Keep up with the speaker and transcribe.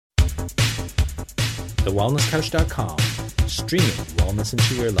thewellnesscouch.com, streaming wellness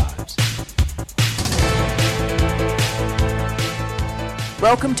into your lives.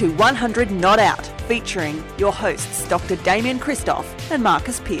 Welcome to 100 Not Out, featuring your hosts Dr. Damien Christoph and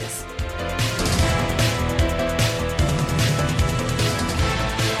Marcus Pearce.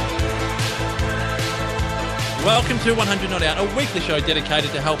 Welcome to 100 Not Out, a weekly show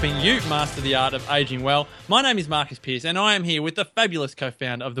dedicated to helping you master the art of aging well. My name is Marcus Pearce, and I am here with the fabulous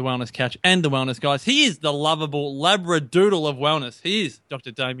co-founder of The Wellness Couch and The Wellness Guys. He is the lovable Labradoodle of wellness. He is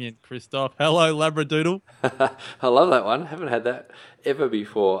Dr. Damien Christoph. Hello, Labradoodle. I love that one. Haven't had that ever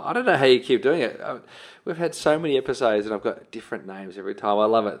before. I don't know how you keep doing it. We've had so many episodes, and I've got different names every time. I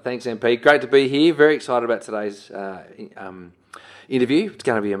love it. Thanks, MP. Great to be here. Very excited about today's interview. It's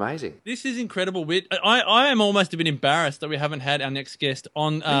going to be amazing. This is incredible. I am almost a bit embarrassed that we haven't had our next guest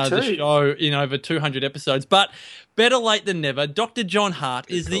on the show in over 200 episodes, but better late than never. Dr. John Hart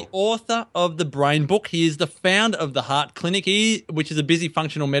is the author of The Brain Book. He is the founder of the Heart Clinic, which is a busy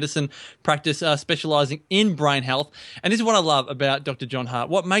functional medicine practice specializing in brain health. And this is what I love about Dr. John Hart.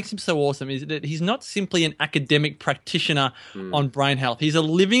 What makes him so awesome is that he's not simply an academic practitioner on brain health. He's a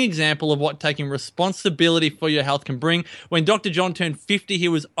living example of what taking responsibility for your health can bring. When Dr. John turned 50, he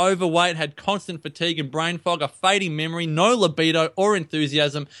was overweight, had constant fatigue and brain fog, a fading memory, no libido or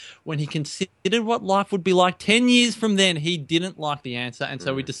enthusiasm. When he considered what life would be like 10 years from then, he didn't like the answer, and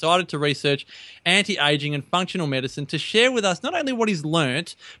so we decided to research anti-aging and functional medicine to share with us not only what he's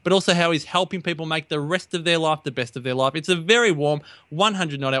learnt, but also how he's helping people make the rest of their life the best of their life. It's a very warm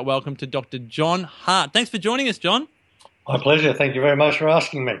 100 Not Out welcome to Dr. John Hart. Thanks for joining us, John. My pleasure. Thank you very much for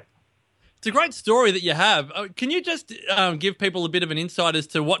asking me. It's a great story that you have. Can you just give people a bit of an insight as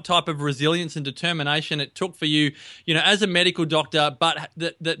to what type of resilience and determination it took for you, as a medical doctor, but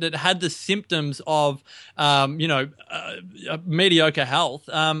that had the symptoms of, mediocre health,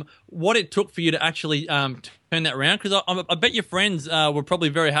 what it took for you to actually turn that around? Because I bet your friends were probably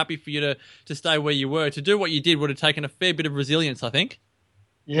very happy for you to stay where you were. To do what you did would have taken a fair bit of resilience, I think.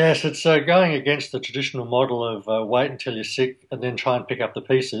 Yes, it's going against the traditional model of wait until you're sick and then try and pick up the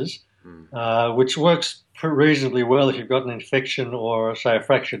pieces. Which works reasonably well if you've got an infection or, say, a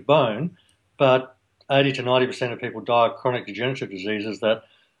fractured bone, but 80 to 90% of people die of chronic degenerative diseases that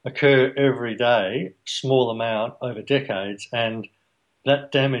occur every day, small amount over decades, and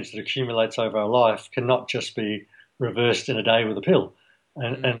that damage that accumulates over our life cannot just be reversed in a day with a pill.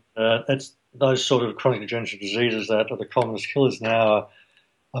 And it's those sort of chronic degenerative diseases that are the commonest killers now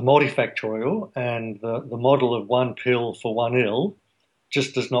are multifactorial, and the model of one pill for one ill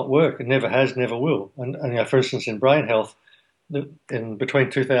just does not work. It never has, never will. And for instance, in brain health, in between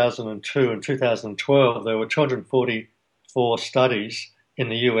 2002 and 2012, there were 244 studies in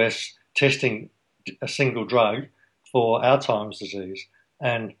the US testing a single drug for Alzheimer's disease,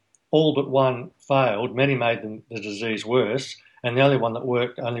 and all but one failed. Many made the disease worse, and the only one that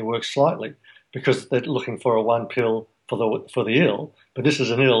worked only worked slightly because they're looking for a one pill for the ill. But this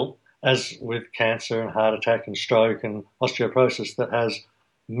is an ill, as with cancer and heart attack and stroke and osteoporosis, that has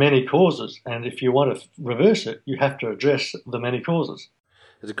many causes. And if you want to reverse it, you have to address the many causes.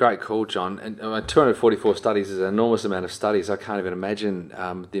 It's a great call, John. And 244 studies is an enormous amount of studies. I can't even imagine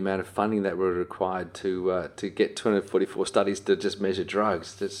the amount of funding that were required to get 244 studies to just measure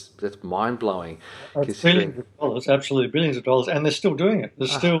drugs. That's mind-blowing. It's billions of dollars, absolutely billions of dollars, and they're still doing it.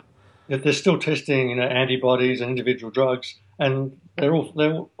 They're still testing antibodies and individual drugs, and they're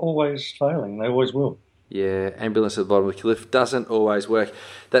always failing. They always will. Yeah, ambulance at the bottom of the cliff doesn't always work.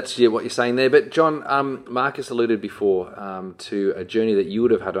 That's what you're saying there. But John, Marcus alluded before to a journey that you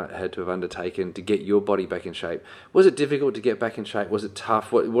would have had to have undertaken to get your body back in shape. Was it difficult to get back in shape? Was it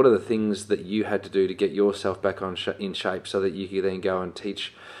tough? What are the things that you had to do to get yourself back in shape so that you could then go and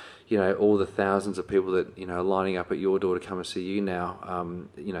teach, all the thousands of people that are lining up at your door to come and see you now,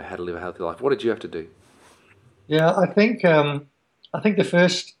 how to live a healthy life? What did you have to do? Yeah, I think the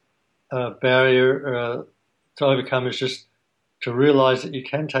first barrier to overcome is just to realise that you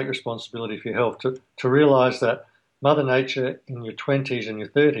can take responsibility for your health, to realise that Mother Nature in your 20s and your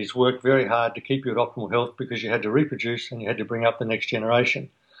 30s worked very hard to keep you at optimal health because you had to reproduce and you had to bring up the next generation.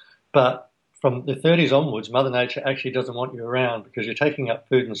 But from the 30s onwards, Mother Nature actually doesn't want you around because you're taking up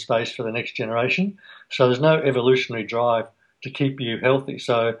food and space for the next generation. So there's no evolutionary drive to keep you healthy.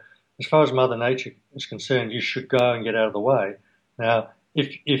 So as far as Mother Nature is concerned, you should go and get out of the way. Now,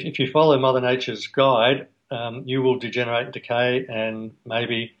 if you follow Mother Nature's guide, you will degenerate and decay and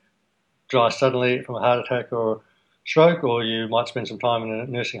maybe die suddenly from a heart attack or stroke, or you might spend some time in a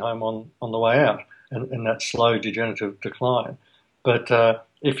nursing home on the way out and that slow degenerative decline. But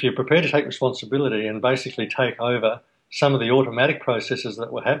if you're prepared to take responsibility and basically take over some of the automatic processes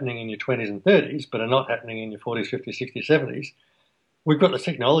that were happening in your 20s and 30s, but are not happening in your 40s, 50s, 60s, 70s. We've got the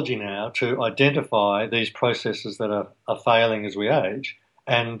technology now to identify these processes that are failing as we age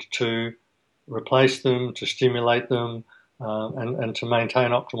and to replace them, to stimulate them, and to maintain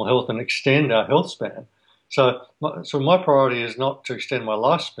optimal health and extend our health span. So my priority is not to extend my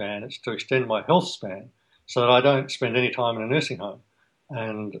lifespan, it's to extend my health span so that I don't spend any time in a nursing home.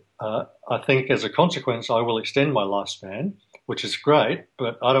 And I think as a consequence, I will extend my lifespan, which is great,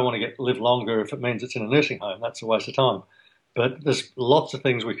 but I don't want to live longer if it means it's in a nursing home. That's a waste of time. But there's lots of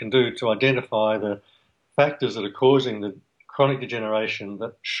things we can do to identify the factors that are causing the chronic degeneration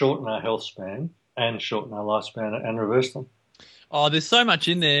that shorten our health span and shorten our lifespan and reverse them. Oh, there's so much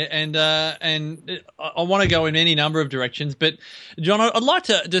in there, and I want to go in any number of directions. But John, I'd like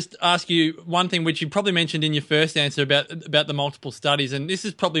to just ask you one thing, which you probably mentioned in your first answer about the multiple studies, and this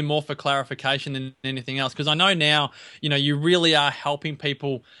is probably more for clarification than anything else, because I know now, you really are helping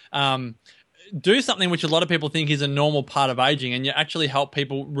people do something which a lot of people think is a normal part of aging, and you actually help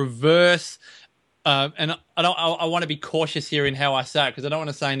people reverse. And I want to be cautious here in how I say it, because I don't want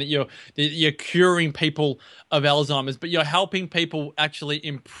to say that you're curing people of Alzheimer's, but you're helping people actually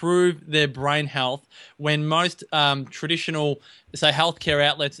improve their brain health when most traditional, say, healthcare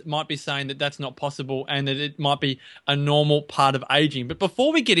outlets might be saying that that's not possible and that it might be a normal part of aging. But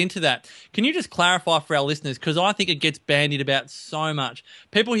before we get into that, can you just clarify for our listeners, because I think it gets bandied about so much.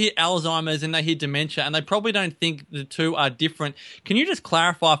 People hear Alzheimer's and they hear dementia and they probably don't think the two are different. Can you just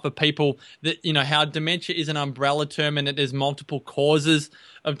clarify for people that, how dementia is an umbrella term and that there's multiple causes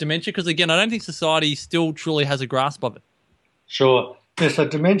of dementia? Because again, I don't think society still truly has a grasp of it. Sure. Yeah, so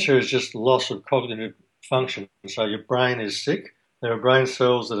dementia is just loss of cognitive function. So your brain is sick. There are brain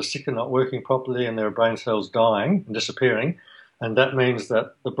cells that are sick and not working properly, and there are brain cells dying and disappearing. And that means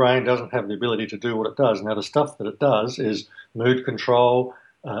that the brain doesn't have the ability to do what it does. Now, the stuff that it does is mood control,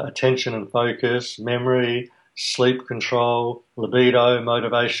 attention and focus, memory, sleep control, libido,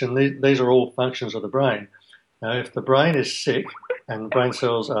 motivation. These are all functions of the brain. Now, if the brain is sick and brain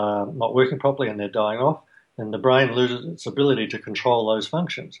cells are not working properly and they're dying off, then the brain loses its ability to control those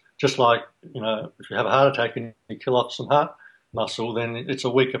functions. Just like, if you have a heart attack and you kill off some heart muscle, then it's a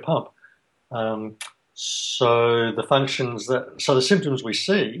weaker pump. So the symptoms we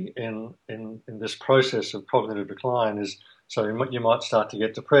see in this process of cognitive decline is, so you might start to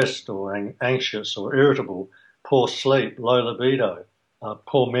get depressed or anxious or irritable, poor sleep, low libido,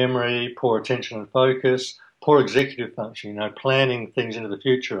 poor memory, poor attention and focus, poor executive function, planning things into the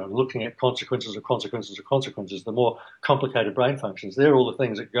future and looking at consequences, the more complicated brain functions. They're all the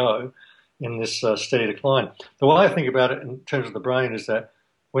things that go in this steady decline. The way I think about it in terms of the brain is that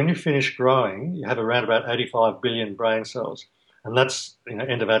when you finish growing, you have around about 85 billion brain cells, and that's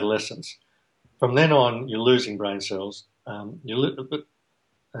end of adolescence. From then on, you're losing brain cells. And the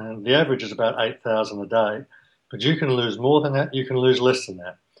average is about 8,000 a day, but you can lose more than that, you can lose less than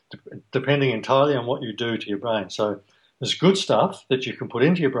that, depending entirely on what you do to your brain. So there's good stuff that you can put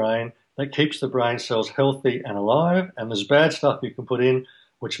into your brain that keeps the brain cells healthy and alive, and there's bad stuff you can put in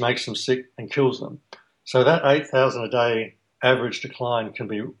which makes them sick and kills them. So that 8,000 a day average decline can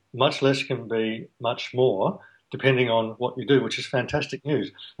be much less, can be much more, depending on what you do, which is fantastic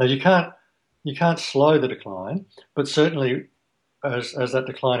news. Now, you can't slow the decline, but certainly as that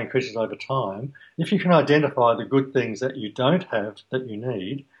decline increases over time, if you can identify the good things that you don't have that you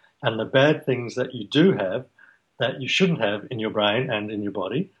need and the bad things that you do have that you shouldn't have in your brain and in your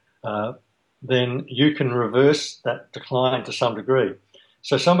body, then you can reverse that decline to some degree.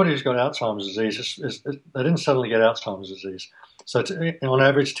 So somebody who's got Alzheimer's disease, they didn't suddenly get Alzheimer's disease. So on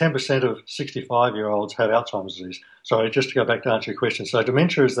average, 10% of 65-year-olds have Alzheimer's disease. Sorry, just to go back to answer your question. So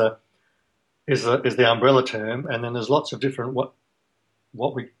dementia is the umbrella term, and then there's lots of different what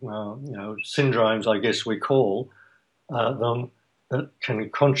we syndromes, I guess we call them, that can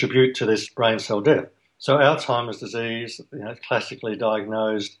contribute to this brain cell death. So Alzheimer's disease, classically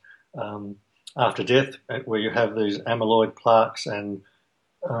diagnosed after death, where you have these amyloid plaques and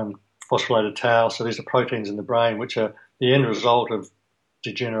phosphorylated tau. So these are proteins in the brain which are the end result of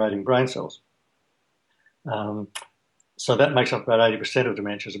degenerating brain cells. So that makes up about 80% of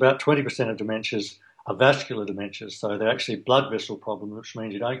dementias. About 20% of dementias are vascular dementias. So they're actually blood vessel problems, which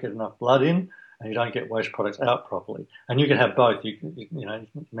means you don't get enough blood in and you don't get waste products out properly. And you can have both.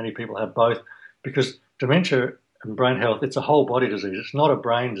 Many people have both, because dementia and brain health, it's a whole body disease. It's not a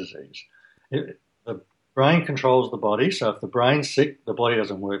brain disease. The brain controls the body. So if the brain's sick, the body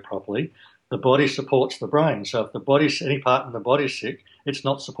doesn't work properly. The body supports the brain. So if any part in the body's sick, it's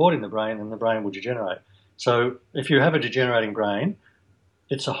not supporting the brain, and the brain will degenerate. So if you have a degenerating brain,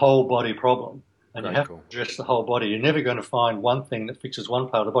 it's a whole body problem. And you have to address the whole body. You're never going to find one thing that fixes one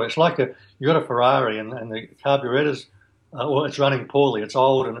part of the body. It's like you've got a Ferrari and the carburetor's, well, it's running poorly. It's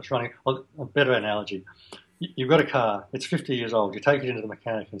old and it's running, well, a better analogy. You've got a car. It's 50 years old. You take it into the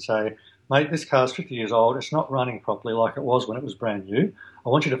mechanic and say, mate, this car's 50 years old. It's not running properly like it was when it was brand new. I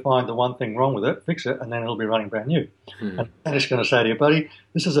want you to find the one thing wrong with it, fix it, and then it'll be running brand new. And it's going to say to you, buddy,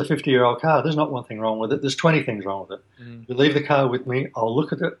 this is a 50-year-old car. There's not one thing wrong with it. There's 20 things wrong with it. You leave the car with me. I'll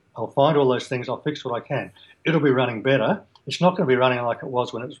look at it. I'll find all those things. I'll fix what I can. It'll be running better. It's not going to be running like it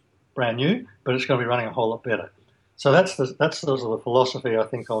was when it was brand new, but it's going to be running a whole lot better. So that's sort of the philosophy I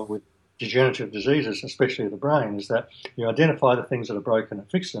think of with degenerative diseases, especially the brain, is that you identify the things that are broken and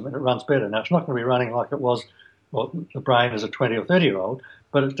fix them, and it runs better. Now, it's not going to be running like it was, well, the brain as a 20 or 30-year-old,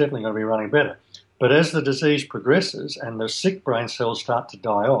 but it's definitely going to be running better. But as the disease progresses and the sick brain cells start to die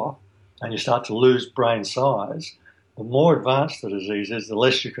off and you start to lose brain size, the more advanced the disease is, the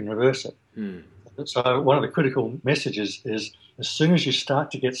less you can reverse it. So one of the critical messages is as soon as you start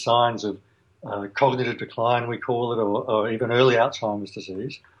to get signs of cognitive decline, we call it, or even early Alzheimer's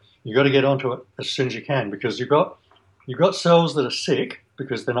disease, you've got to get onto it as soon as you can, because you've got cells that are sick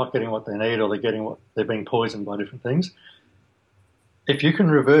because they're not getting what they need, or they're being poisoned by different things. If you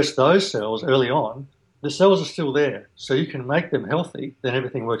can reverse those cells early on, the cells are still there, so you can make them healthy, then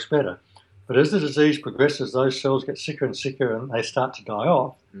everything works better. But as the disease progresses, those cells get sicker and sicker and they start to die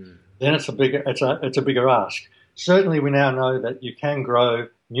off, then it's a bigger ask. Certainly we now know that you can grow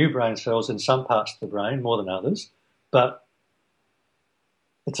new brain cells in some parts of the brain more than others, but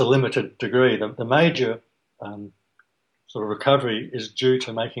it's a limited degree. The major sort of recovery is due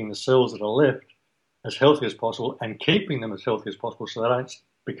to making the cells that are left as healthy as possible and keeping them as healthy as possible so they don't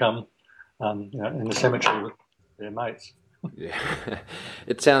become in the cemetery with their mates. Yeah,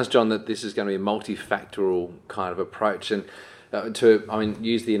 it sounds, John, that this is going to be a multifactorial kind of approach, and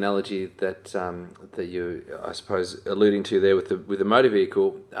use the analogy that you, I suppose, alluding to there with the motor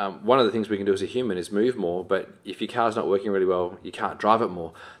vehicle. One of the things we can do as a human is move more, but if your car's not working really well, you can't drive it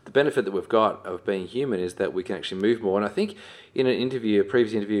more. The benefit that we've got of being human is that we can actually move more. And I think in a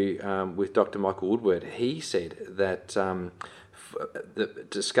previous interview with Dr. Michael Woodward, he said that.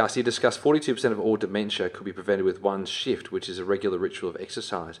 He discussed 42% of all dementia could be prevented with one shift, which is a regular ritual of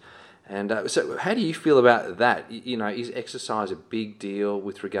exercise. And so how do you feel about that? Is exercise a big deal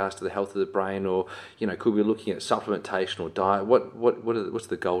with regards to the health of the brain, or, could we be looking at supplementation or diet? What's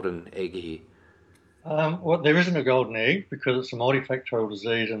the golden egg here? Well, there isn't a golden egg because it's a multifactorial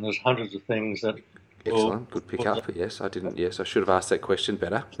disease and there's hundreds of things that... Excellent, good pick up. Yes, I should have asked that question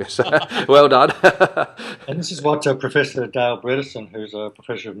better. Yes, well done. And this is what Professor Dale Bredesen, who's a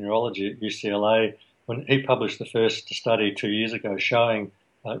professor of neurology at UCLA, when he published the first study 2 years ago showing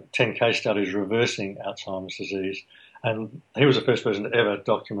 10 case studies reversing Alzheimer's disease. And he was the first person to ever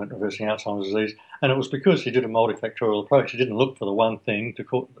document reversing Alzheimer's disease. And it was because he did a multifactorial approach. He didn't look for the one thing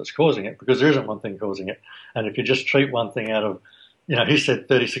that's causing it, because there isn't one thing causing it. And if you just treat one thing out of, he said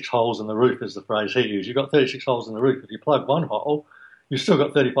 36 holes in the roof is the phrase he used. You've got 36 holes in the roof. If you plug one hole, you've still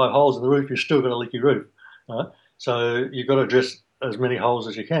got 35 holes in the roof. You've still got a leaky roof. Right? So you've got to address as many holes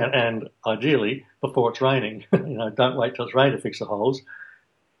as you can. And ideally, before it's raining, don't wait till it's rain to fix the holes.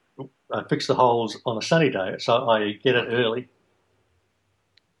 Fix the holes on a sunny day, so I get it early.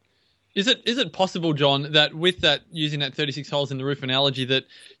 Is it possible, John, that with that, using that 36 holes in the roof analogy, that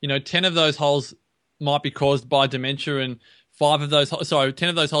 10 of those holes might be caused by dementia, and 10 of those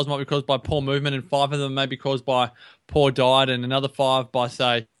holes might be caused by poor movement, and 5 of them may be caused by poor diet, and another 5 by,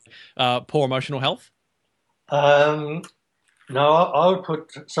 say, poor emotional health? No, I would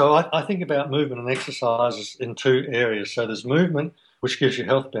put... So I think about movement and exercise in 2 areas. So there's movement, which gives you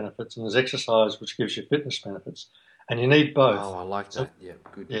health benefits, and there's exercise, which gives you fitness benefits. And you need both. Oh, I like that. Yeah,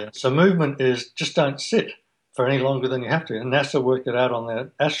 good. Yeah, so movement is just don't sit for any longer than you have to. And NASA worked it out on their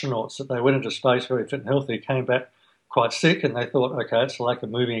astronauts that they went into space very fit and healthy, came back quite sick, and they thought, okay, it's a lack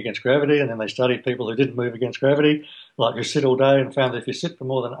of moving against gravity. And then they studied people who didn't move against gravity, like who sit all day, and found that if you sit for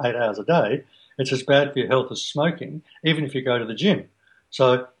more than 8 hours a day, it's as bad for your health as smoking, even if you go to the gym.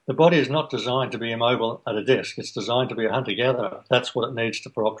 So the body is not designed to be immobile at a desk. It's designed to be a hunter-gatherer. That's what it needs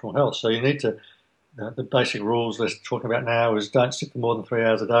for optimal health. So you need to, the basic rules we're talking about now is don't sit for more than 3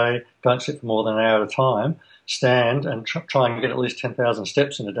 hours a day, don't sit for more than an hour at a time, stand and try and get at least 10,000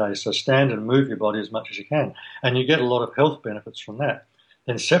 steps in a day. So stand and move your body as much as you can. And you get a lot of health benefits from that.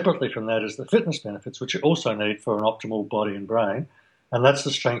 Then separately from that is the fitness benefits, which you also need for an optimal body and brain. And that's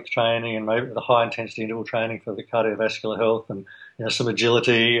the strength training and maybe the high-intensity interval training for the cardiovascular health, and some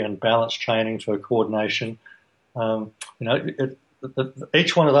agility and balance training for coordination. Each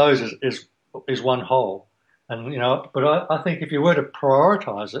one of those is one whole, And, but I think if you were to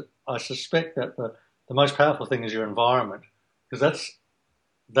prioritise it, I suspect that the most powerful thing is your environment, because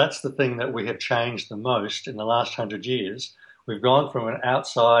that's the thing that we have changed the most in the last 100 years. We've gone from an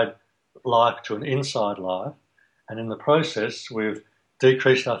outside life to an inside life, and in the process, we've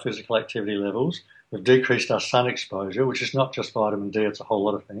decreased our physical activity levels, we've decreased our sun exposure, which is not just vitamin D, it's a whole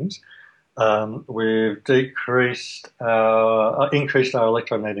lot of things. We've increased our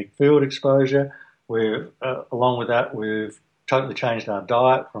electromagnetic field exposure. Along with that, we've totally changed our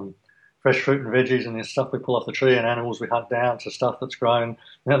diet from fresh fruit and veggies and the stuff we pull off the tree and animals we hunt down to stuff that's grown on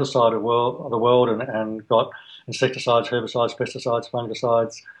the other side of the world and got insecticides, herbicides, pesticides,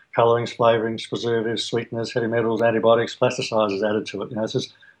 fungicides, colourings, flavourings, preservatives, sweeteners, heavy metals, antibiotics, plasticizers added to it. It's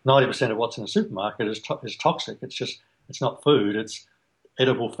just 90% of what's in the supermarket is toxic. It's not food. It's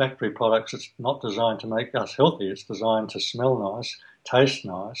edible factory products. It's not designed to make us healthy. It's designed to smell nice, taste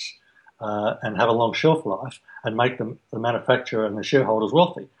nice, and have a long shelf life and make the manufacturer and the shareholders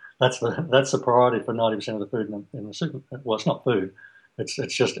wealthy. That's the priority for 90% of the food in the supermarket. Well, it's not food. It's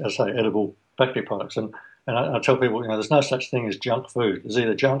just, as I say, edible factory products. And I tell people, there's no such thing as junk food. There's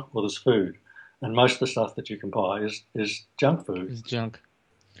either junk or there's food. And most of the stuff that you can buy is junk food. It's junk.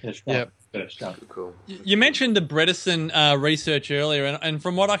 It's junk. Yep. It's junk. Cool. You mentioned the Bredesen research earlier, and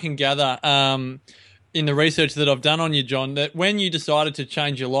from what I can gather in the research that I've done on you, John, that when you decided to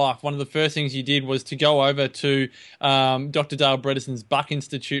change your life, one of the first things you did was to go over to Dr. Dale Bredesen's Buck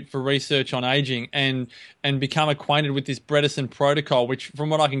Institute for Research on Aging and become acquainted with this Bredesen protocol, which, from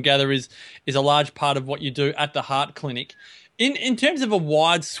what I can gather, is a large part of what you do at the Heart Clinic. In terms of a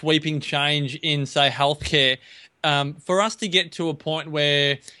wide sweeping change in, say, healthcare, for us to get to a point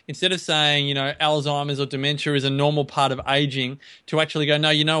where instead of saying, Alzheimer's or dementia is a normal part of aging, to actually go,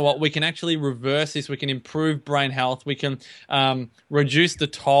 no, you know what, we can actually reverse this. We can improve brain health. We can reduce the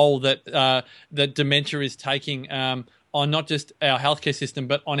toll that dementia is taking on not just our healthcare system,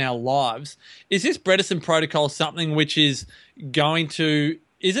 but on our lives. Is this Bredesen protocol something which is going to...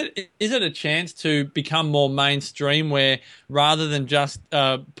 Is it a chance to become more mainstream where rather than just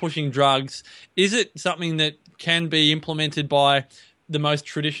pushing drugs, is it something that can be implemented by the most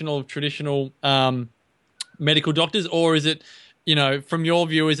traditional medical doctors, or is it, from your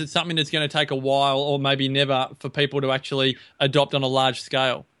view, is it something that's going to take a while or maybe never for people to actually adopt on a large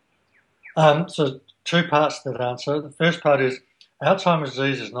scale? So two parts to that answer. The first part is Alzheimer's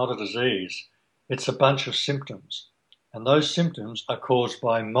disease is not a disease. It's a bunch of symptoms. And those symptoms are caused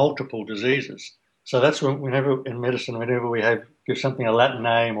by multiple diseases. So that's whenever in medicine, whenever we give something a Latin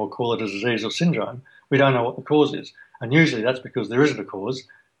name or call it a disease or syndrome, we don't know what the cause is. And usually that's because there isn't a cause.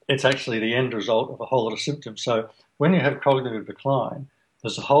 It's actually the end result of a whole lot of symptoms. So when you have cognitive decline,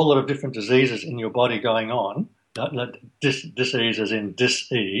 there's a whole lot of different diseases in your body going on, disease as in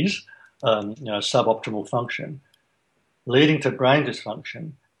dis-ease, suboptimal function, leading to brain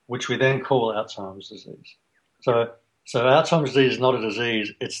dysfunction, which we then call Alzheimer's disease. So Alzheimer's disease is not a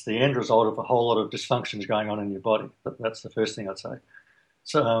disease. It's the end result of a whole lot of dysfunctions going on in your body. That's the first thing I'd say.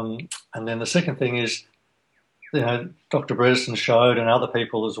 So, and then the second thing is, Dr. Bredesen showed, and other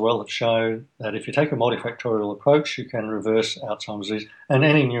people as well have shown, that if you take a multifactorial approach, you can reverse Alzheimer's disease and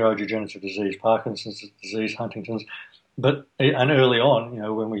any neurodegenerative disease, Parkinson's disease, Huntington's. And early on,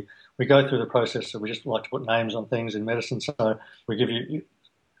 when we go through the process, so we just like to put names on things in medicine. So we give you...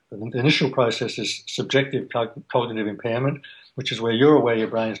 The initial process is subjective cognitive impairment, which is where you're aware your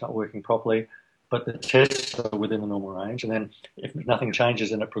brain is not working properly, but the tests are within the normal range. And then if nothing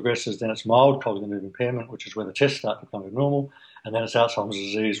changes and it progresses, then it's mild cognitive impairment, which is where the tests start becoming normal. And then it's Alzheimer's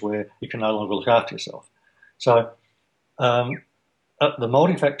disease, where you can no longer look after yourself. So the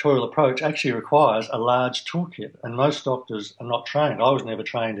multifactorial approach actually requires a large toolkit, and most doctors are not trained. I was never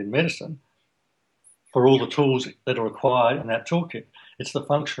trained in medicine for all the tools that are required in that toolkit. It's the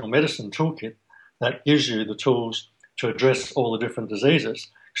functional medicine toolkit that gives you the tools to address all the different diseases.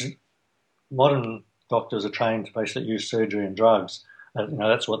 Modern doctors are trained to basically use surgery and drugs.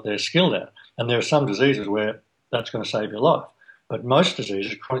 That's what they're skilled at. And there are some diseases where that's going to save your life. But most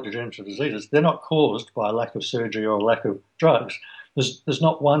diseases, chronic degenerative diseases, they're not caused by a lack of surgery or a lack of drugs. There's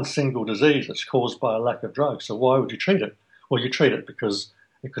not one single disease that's caused by a lack of drugs. So why would you treat it? Well, you treat it because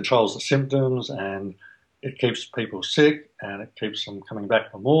it controls the symptoms and it keeps people sick and it keeps them coming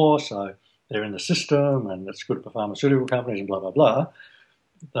back for more, so they're in the system and it's good for pharmaceutical companies and blah, blah, blah.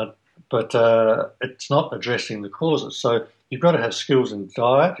 But it's not addressing the causes. So you've got to have skills in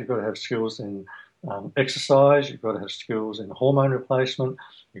diet, you've got to have skills in exercise, you've got to have skills in hormone replacement,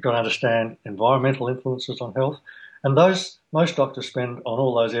 you've got to understand environmental influences on health. And most doctors spend on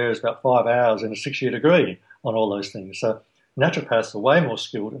all those areas about 5 hours in a 6-year degree on all those things. So naturopaths are way more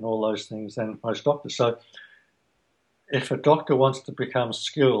skilled in all those things than most doctors. So if a doctor wants to become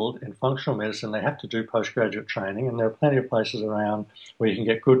skilled in functional medicine, they have to do postgraduate training, and there are plenty of places around where you can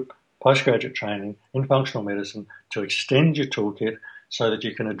get good postgraduate training in functional medicine to extend your toolkit so that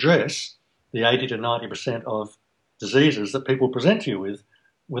you can address the 80 to 90% of diseases that people present to you with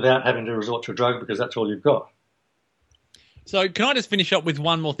without having to resort to a drug because that's all you've got. So can I just finish up with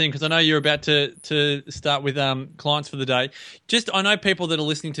one more thing, because I know you're about to start with clients for the day. I know people that are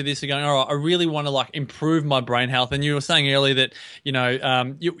listening to this are going, all right, I really want to improve my brain health. And you were saying earlier that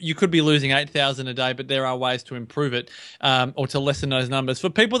you could be losing 8,000 a day, but there are ways to improve it or to lessen those numbers.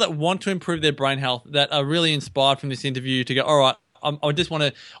 For people that want to improve their brain health, that are really inspired from this interview to go, all right, I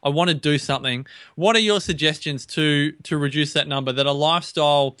want to do something. What are your suggestions to reduce that number, that are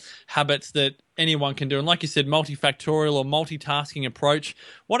lifestyle habits that anyone can do? And like you said, multifactorial or multitasking approach.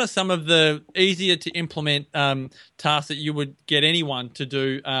 What are some of the easier to implement tasks that you would get anyone to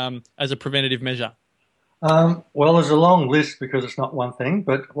do as a preventative measure? Well, there's a long list because it's not one thing,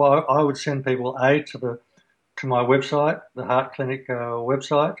 but I would send people to my website, the Heart Clinic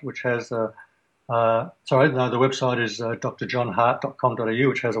website, which has the website is drjohnhart.com.au,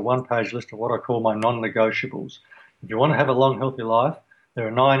 which has a one-page list of what I call my non-negotiables. If you want to have a long, healthy life, there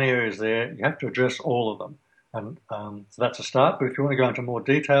are 9 areas there. You have to address all of them. And so that's a start. But if you want to go into more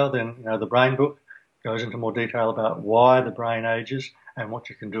detail, then the Brain Book goes into more detail about why the brain ages and what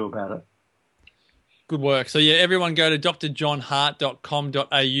you can do about it. Good work. So yeah, everyone go to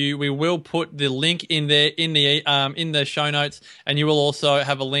drjohnhart.com.au. We will put the link in there in the show notes, and you will also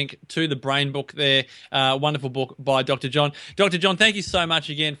have a link to the Brain Book there. Wonderful book by Dr. John. Dr. John, thank you so much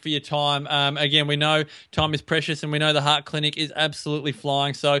again for your time. Again, we know time is precious, and we know the Heart Clinic is absolutely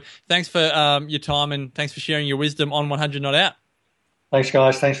flying. So thanks for your time, and thanks for sharing your wisdom on 100 Not Out. Thanks,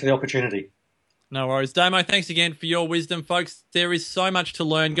 guys. Thanks for the opportunity. No worries. Damo, thanks again for your wisdom. Folks, there is so much to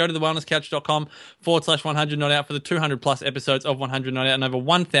learn. Go to thewellnesscouch.com/100 Not Out for the 200 plus episodes of 100 Not Out and over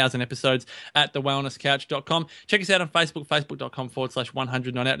 1,000 episodes at thewellnesscouch.com. Check us out on Facebook,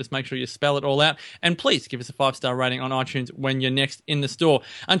 facebook.com/100 Not Out. Just make sure you spell it all out. And please give us a 5-star rating on iTunes when you're next in the store.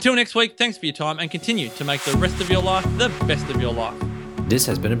 Until next week, thanks for your time and continue to make the rest of your life the best of your life. This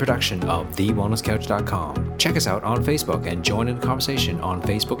has been a production of TheWellnessCouch.com. Check us out on Facebook and join in the conversation on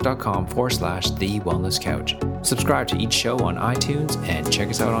Facebook.com/TheWellnessCouch. Subscribe to each show on iTunes and check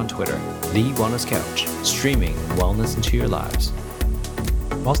us out on Twitter. The Wellness Couch, streaming wellness into your lives.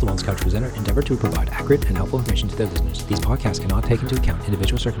 Whilst the Wellness Couch presenter endeavor to provide accurate and helpful information to their listeners, these podcasts cannot take into account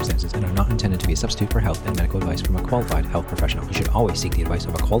individual circumstances and are not intended to be a substitute for health and medical advice from a qualified health professional. You should always seek the advice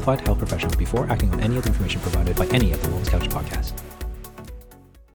of a qualified health professional before acting on any of the information provided by any of the Wellness Couch podcasts.